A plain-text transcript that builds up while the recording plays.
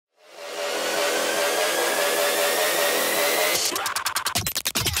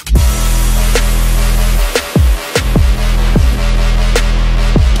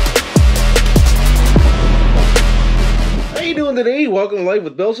welcome to Life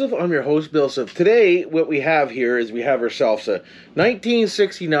with BillSiff. I'm your host, BillSiff. Today, what we have here is we have ourselves a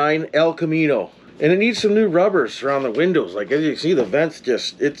 1969 Elcamino. And it needs some new rubbers around the windows. Like, as you can see, the vents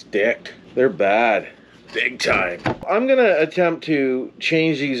it's dicked. They're bad. Big time. I'm going to attempt to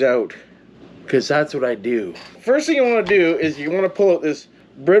change these out, because that's what I do. First thing you want to do is you want to pull out this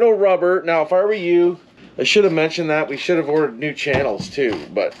brittle rubber. Now, if I were you, I should have mentioned that. We should have ordered new channels too,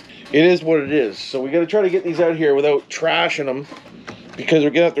 but it is what it is. So we got to try to get these out here without trashing them, because we're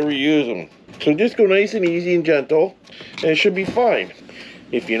going to have to reuse them. So just go nice and easy and gentle, and it should be fine,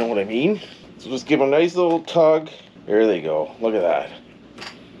 if you know what I mean. So just give them a nice little tug. There they go. Look at that.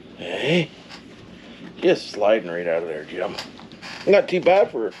 Hey, just sliding right out of there, Jim. Not too bad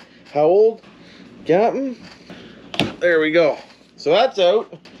for how old? Captain? There we go. So that's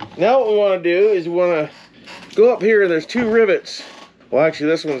out. Now what we want to do is we want to go up here, and there's two rivets. Well, actually,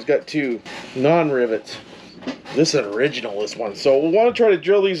 this one's got two non-rivets. This is an original, this one. So we'll want to try to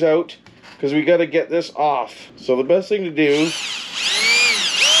drill these out, because we got to get this off. So the best thing to do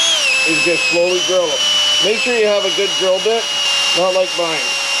is just slowly drill them. Make sure you have a good drill bit, not like mine.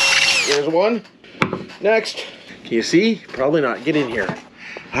 Here's one. Next. Can you see? Probably not. Get in here.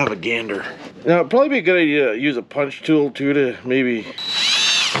 Have a gander. Now, it'd probably be a good idea to use a punch tool too to maybe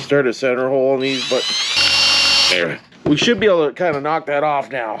start a center hole on these, but there. We should be able to kind of knock that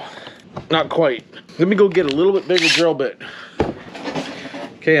off now. Not quite. Let me go get a little bit bigger drill bit.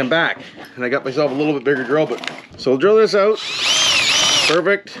 Okay, I'm back, and I got myself a little bit bigger drill bit. So we'll drill this out.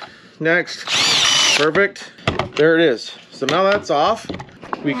 Perfect. Next. Perfect. There it is. So now that's off.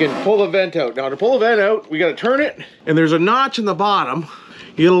 We can pull the vent out. Now to pull the vent out, we got to turn it, and there's a notch in the bottom.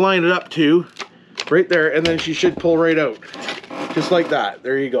 You got to line it up to right there, and then she should pull right out. Just like that.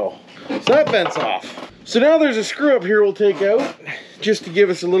 There you go. So that vent's off. So now there's a screw up here we'll take out, just to give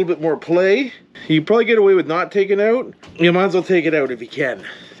us a little bit more play. You probably get away with not taking out. You might as well take it out if you can.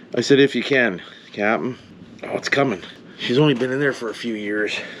 I said if you can, Captain. Oh, it's coming. She's only been in there for a few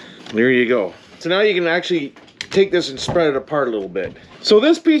years. There you go. So now you can actually take this and spread it apart a little bit. So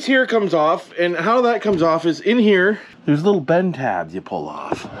this piece here comes off, and how that comes off is in here, there's little bend tabs you pull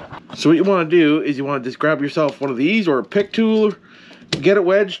off. So what you want to do is you want to just grab yourself one of these or a pick tool, get it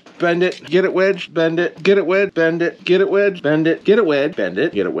wedged, bend it, get it wedged, bend it, get it wedged, bend it, get it wedged, bend it, get it wedged, bend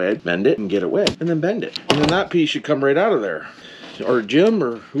it, get it wedged, bend it, and get it wedged, and then bend it. And then that piece should come right out of there. Or Jim,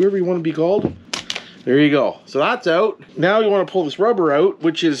 or whoever you want to be called. There you go. So that's out. Now you want to pull this rubber out,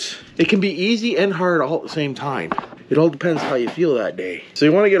 which is, it can be easy and hard all at the same time. It all depends how you feel that day. So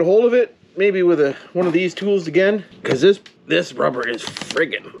you want to get a hold of it, maybe with one of these tools again, because this rubber is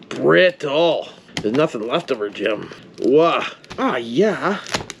friggin' brittle. There's nothing left of her, Jim. Wow. Ah, yeah.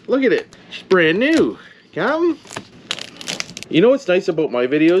 Look at it. She's brand new. Come. You know what's nice about my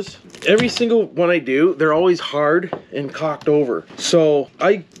videos? Every single one I do, they're always hard and cocked over. So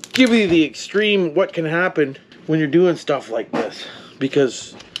I give you the extreme what can happen when you're doing stuff like this,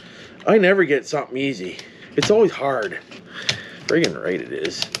 because I never get something easy. It's always hard. Friggin' right it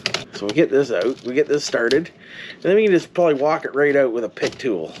is. So we get this out, we get this started, and then we can just probably walk it right out with a pick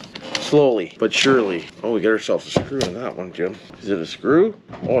tool. Slowly, but surely. Oh, we got ourselves a screw in that one, Jim. Is it a screw?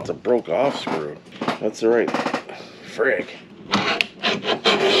 Oh, it's a broke off screw. That's the right frig.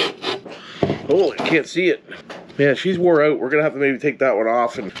 Oh, I can't see it. Yeah, she's wore out. We're gonna have to maybe take that one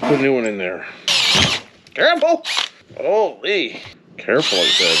off and put a new one in there. Careful! Holy. Careful, I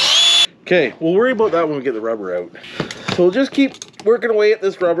said. Okay, we'll worry about that when we get the rubber out. So we'll just keep working away at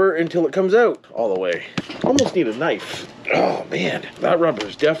this rubber until it comes out all the way. Almost need a knife. Oh man, that rubber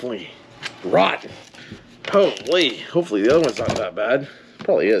is definitely rotten. Holy. Hopefully the other one's not that bad.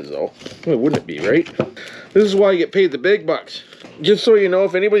 Probably is though. Well, wouldn't it be, right? This is why you get paid the big bucks. Just so you know,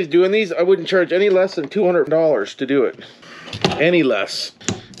 if anybody's doing these, I wouldn't charge any less than $200 to do it. Any less.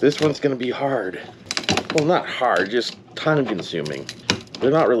 This one's gonna be hard. Well, not hard, just time consuming.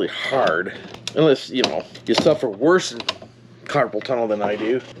 They're not really hard. Unless, you know, you suffer worse in carpal tunnel than I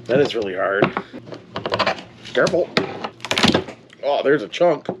do. That is really hard. Careful. Oh, there's a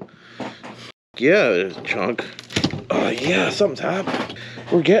chunk. Yeah, there's a chunk. Oh, yeah, something's happening.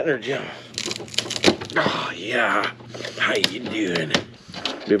 We're getting her, Jim. Oh, yeah. How you doing?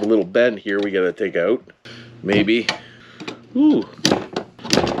 We have a little bend here we gotta take out. Maybe. Ooh.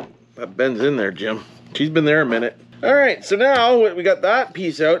 That bend's in there, Jim. She's been there a minute. Alright, so now we got that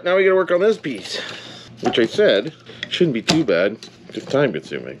piece out. Now we gotta work on this piece. Which I said shouldn't be too bad. Just time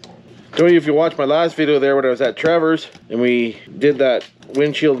consuming. Told you if you watched my last video there when I was at Trevor's and we did that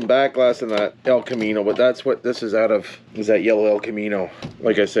windshield and back glass and that Elcamino, but that's what this is out of, is that yellow Elcamino.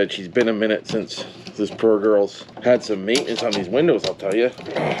 Like I said, she's been a minute since this poor girl's had some maintenance on these windows, I'll tell you.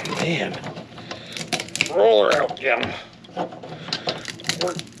 Oh man. Roll her out, Jim.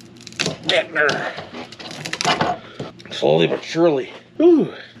 Getting her. Slowly but surely.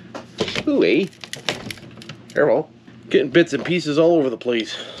 Ooh. Ooh, eh? Careful. Getting bits and pieces all over the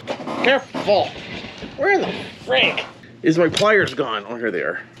place. Careful. Where the frick is my pliers gone? Oh, here they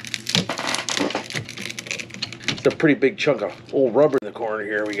are. It's a pretty big chunk of old rubber in the corner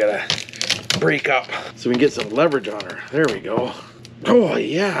here. We gotta break up so we can get some leverage on her. There we go. Oh,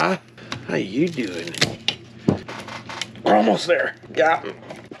 yeah. How you doing? We're almost there. Got him.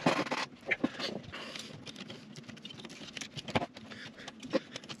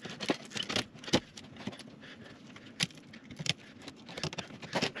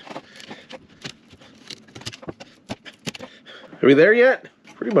 Are we there yet?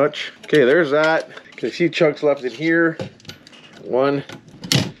 Pretty much. Okay, there's that. Okay, a few chunks left in here. 1,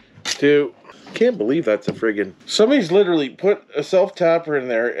 2. Can't believe that's a friggin'. Somebody's literally put a self-tapper in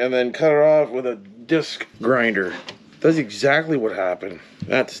there and then cut it off with a disc grinder. That's exactly what happened.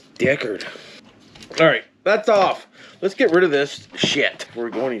 That's Deckard. Alright, that's off. Let's get rid of this shit before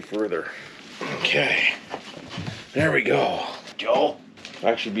we go any further. Okay. There we go. Joe.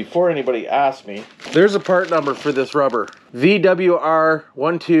 Actually, before anybody asks me, there's a part number for this rubber.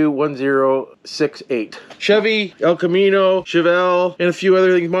 VWR121068. Chevy, Elcamino, Chevelle, and a few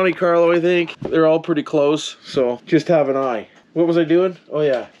other things. Monte Carlo, I think. They're all pretty close, so just have an eye. What was I doing? Oh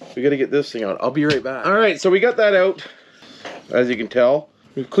yeah, we gotta get this thing out. I'll be right back. All right, so we got that out, as you can tell.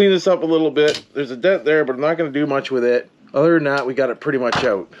 We've cleaned this up a little bit. There's a dent there, but I'm not gonna do much with it. Other than that, we got it pretty much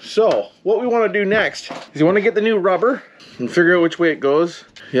out. So, what we wanna do next is you wanna get the new rubber and figure out which way it goes.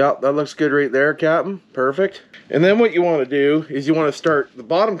 Yeah, that looks good right there, Captain. Perfect. And then what you want to do is you want to start the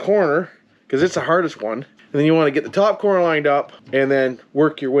bottom corner, because it's the hardest one. And then you want to get the top corner lined up and then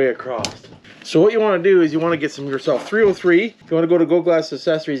work your way across. So what you want to do is you want to get yourself 303. If you want to go to GoGlass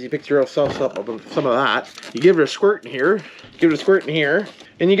accessories, you pick yourself up some of that. You give it a squirt in here, give it a squirt in here,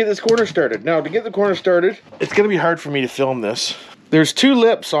 and you get this corner started. Now to get the corner started, it's going to be hard for me to film this. There's 2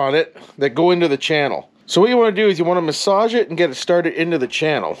 lips on it that go into the channel. So what you want to do is you want to massage it and get it started into the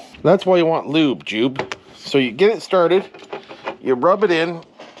channel. That's why you want lube, Jube. So you get it started, you rub it in,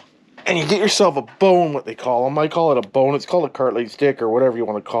 and you get yourself a bone, what they call them. I call it a bone. It's called a cartilage stick or whatever you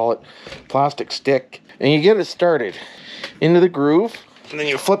want to call it. Plastic stick. And you get it started into the groove, and then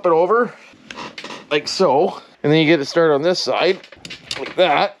you flip it over like so. And then you get it started on this side like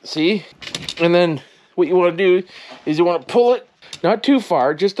that, see? And then what you want to do is you want to pull it. Not too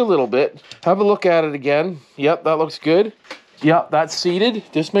far, just a little bit. Have a look at it again. Yep, that looks good. Yep, that's seated.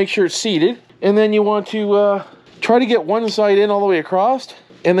 Just make sure it's seated. And then you want to try to get one side in all the way across,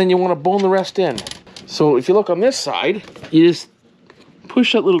 and then you want to bone the rest in. So if you look on this side, you just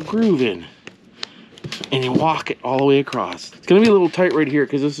push that little groove in, and you walk it all the way across. It's gonna be a little tight right here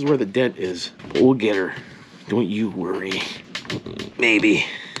because this is where the dent is. But we'll get her. Don't you worry. Maybe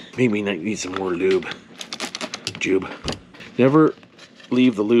we need some more lube. Jube. Never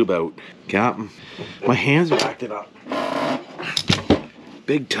leave the lube out. Captain. My hands are acting up.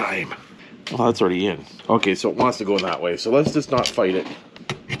 Big time. Well, that's already in. Okay, so it wants to go in that way. So let's just not fight it.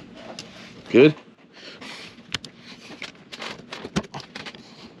 Good?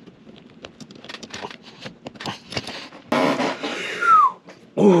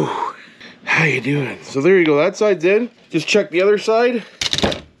 Ooh. How you doing? So there you go. That side's in. Just check the other side.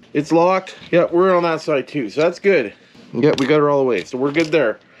 It's locked. Yep, we're on that side too. So that's good. Yep, we got her all the way, so we're good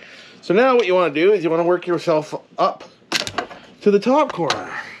there. So now what you want to do is you want to work yourself up to the top corner.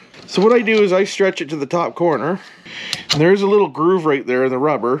 So what I do is I stretch it to the top corner, and there's a little groove right there in the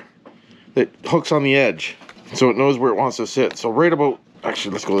rubber that hooks on the edge, so it knows where it wants to sit. So right about,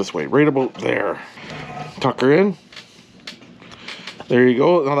 actually let's go this way, right about there. Tuck her in. There you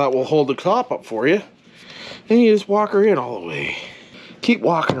go. Now that will hold the top up for you. And you just walk her in all the way. Keep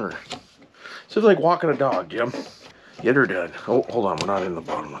walking her. So it's like walking a dog, Jim. Get her done. Oh, hold on, we're not in the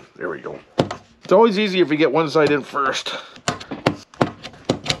bottom one. There we go. It's always easy if you get one side in first.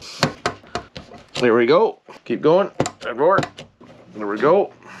 There we go. Keep going. That roar. There we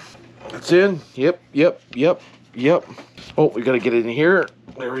go. That's in. Yep. Oh, we gotta get it in here.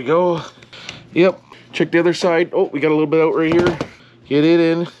 There we go. Yep. Check the other side. Oh, we got a little bit out right here. Get it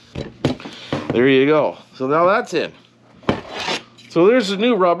in. There you go. So now that's in. So there's the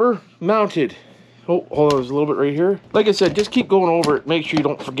new rubber mounted. Oh, hold on, there's a little bit right here. Like I said, just keep going over it. Make sure you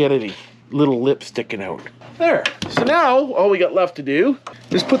don't forget any little lips sticking out. There. So now, all we got left to do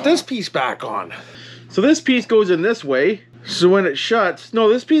is put this piece back on. So this piece goes in this way. So when it shuts, no,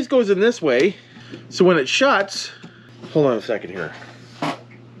 this piece goes in this way. So when it shuts, hold on a second here.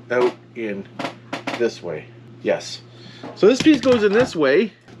 Out in this way. Yes. So this piece goes in this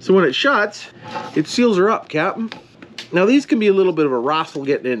way. So when it shuts, it seals her up, Captain. Now these can be a little bit of a wrestle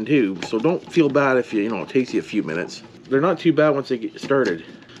getting in too, so don't feel bad if you know, it takes you a few minutes. They're not too bad once they get started.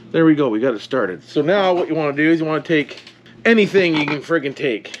 There we go, we got it started. So now what you want to do is you want to take anything you can friggin'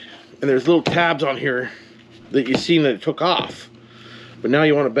 take. And there's little tabs on here that you seen that it took off. But now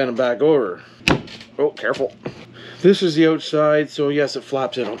you want to bend them back over. Oh, careful. This is the outside, so yes, it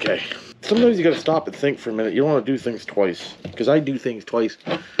flaps in okay. Sometimes you gotta stop and think for a minute. You don't want to do things twice. Because I do things twice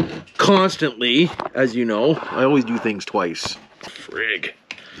constantly, as you know. I always do things twice. Frig.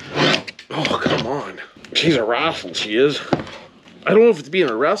 Oh, come on. She's a wrestle, she is. I don't know if it's being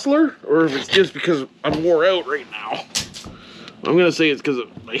a wrestler, or if it's just because I'm wore out right now. I'm gonna say it's because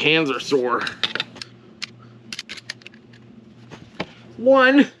my hands are sore.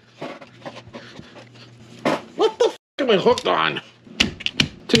 1. What the f am I hooked on?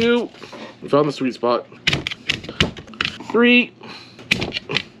 2. I found the sweet spot. 3.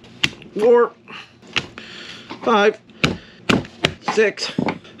 4. 5. 6.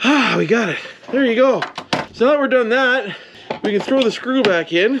 Ah, we got it. There you go. So now that we're done that, we can throw the screw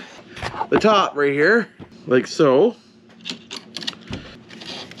back in. The top right here. Like so.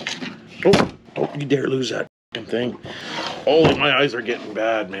 Oh, don't you dare lose that thing. Oh, my eyes are getting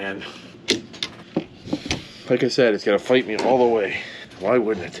bad, man. Like I said, it's gonna fight me all the way. Why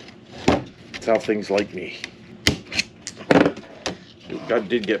wouldn't it? That's how things like me. That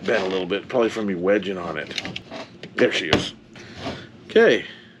did get bent a little bit, probably from me wedging on it. There she is. Okay.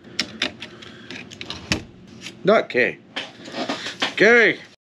 Not K. Okay.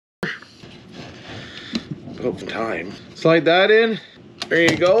 About the time. Slide that in. There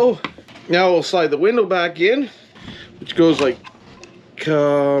you go. Now we'll slide the window back in, which goes like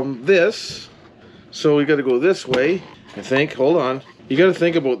this. So we got to go this way, I think. Hold on. You got to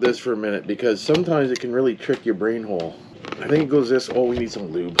think about this for a minute because sometimes it can really trick your brain hole. I think it goes this. Oh, we need some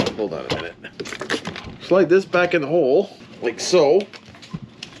lube. Hold on a minute. Slide this back in the hole, like so.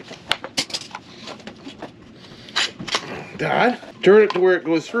 That. Turn it to where it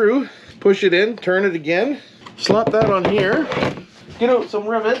goes through. Push it in. Turn it again. Slap that on here. Get out some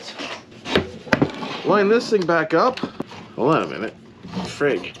rivets. Line this thing back up. Hold on a minute.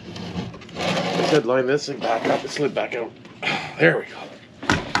 Frig. I said line this thing back up. It slid back out. There we go.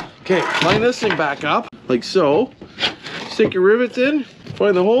 Okay, line this thing back up, like so. Stick your rivets in.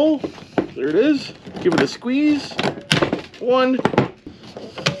 Find the hole. There it is. Give it a squeeze. 1,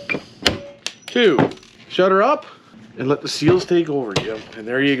 2. Shut her up and let the seals take over, Jim. And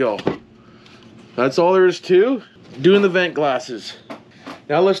there you go. That's all there is to doing the vent glasses.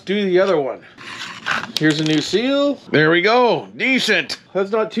 Now let's do the other one. Here's a new seal. There we go. Decent.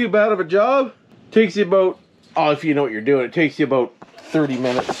 That's not too bad of a job. Takes you about, oh, if you know what you're doing, it takes you about 30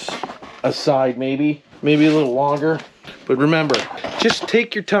 minutes a side, maybe a little longer. But remember, just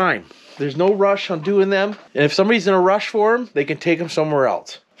take your time. There's no rush on doing them. And if somebody's in a rush for them, they can take them somewhere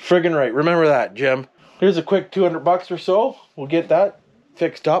else. Friggin' right. Remember that, Jim. Here's a quick 200 bucks or so. We'll get that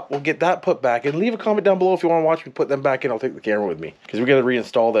fixed up. We'll get that put back. And leave a comment down below if you want to watch me put them back in. I'll take the camera with me. Because we got to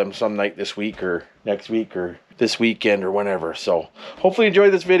reinstall them some night this week or next week or this weekend or whenever. So hopefully you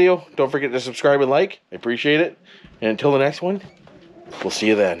enjoyed this video. Don't forget to subscribe and like. I appreciate it. And until the next one, we'll see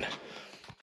you then.